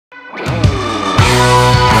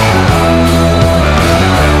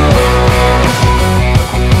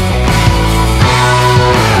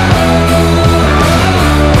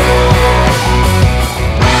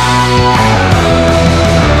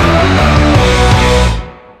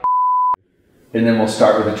And then we'll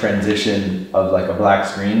start with a transition of like a black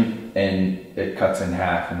screen, and it cuts in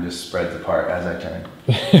half and just spreads apart as I turn.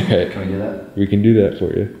 Right. Can we do that? We can do that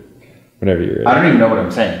for you whenever you're ready. I don't even know what I'm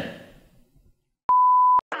saying.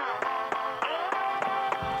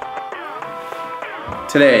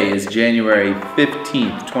 Today is January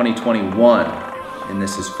 15th, 2021, and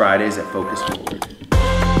this is Fridays at Focus Forward.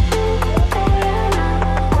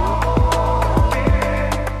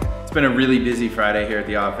 It's been a really busy Friday here at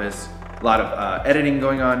the office. A lot of editing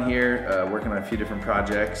going on here, working on a few different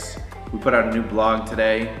projects. We put out a new blog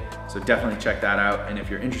today, so definitely check that out. And if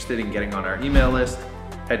you're interested in getting on our email list,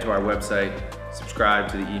 head to our website, subscribe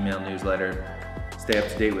to the email newsletter, stay up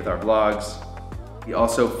to date with our blogs. We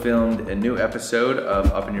also filmed a new episode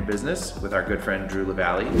of Up in Your Business with our good friend Drew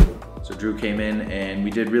LaValle. So Drew came in and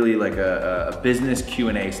we did really like a business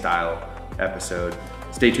Q&A style episode.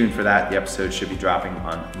 Stay tuned for that. The episode should be dropping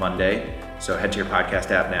on Monday. So head to your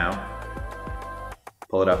podcast app now,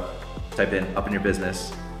 pull it up, type in Up in Your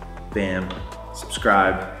Business, bam,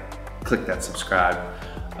 subscribe, click that subscribe,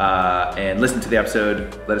 and listen to the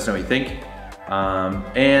episode. Let us know what you think.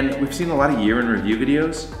 And we've seen a lot of year in review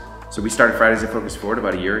videos. So we started Fridays at Focus Forward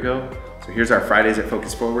about a year ago. So here's our Fridays at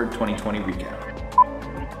Focus Forward 2020 recap.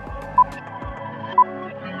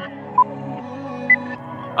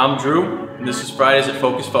 I'm Drew, and this is Fridays at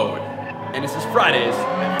Focus Forward. And this is Fridays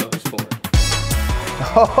at Focus Forward.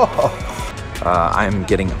 I'm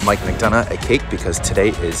getting Mike McDonough a cake because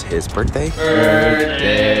today is his birthday.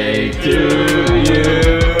 Birthday to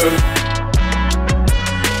you.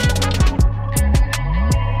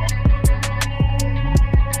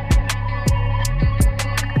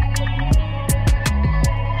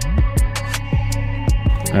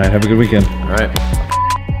 All right, have a good weekend. All right.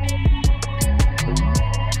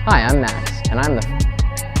 Hi, I'm Max, and I'm the...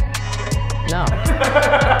 No.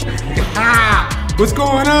 What's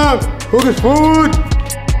going on? Focus Forward!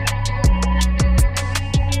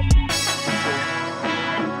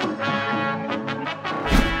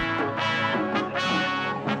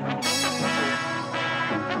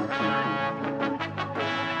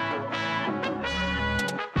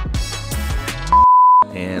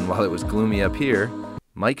 And while it was gloomy up here,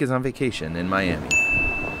 Mike is on vacation in Miami.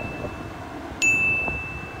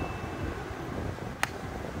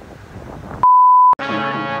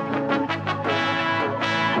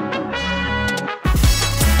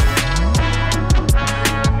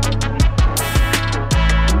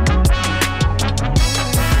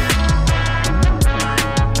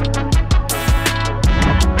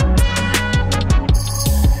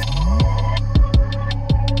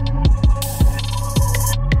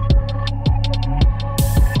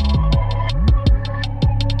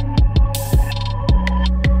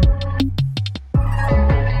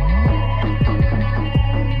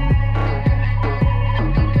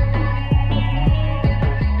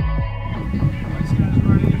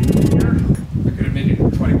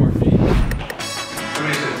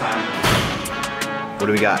 What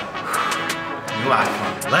do we got? New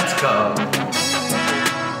iPhone. Let's go.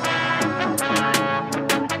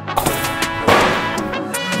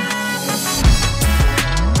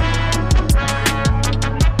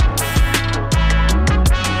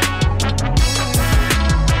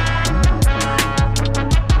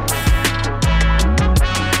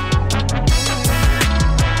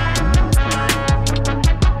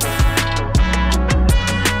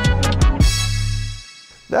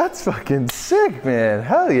 That's fucking sick, man.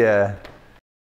 Hell yeah.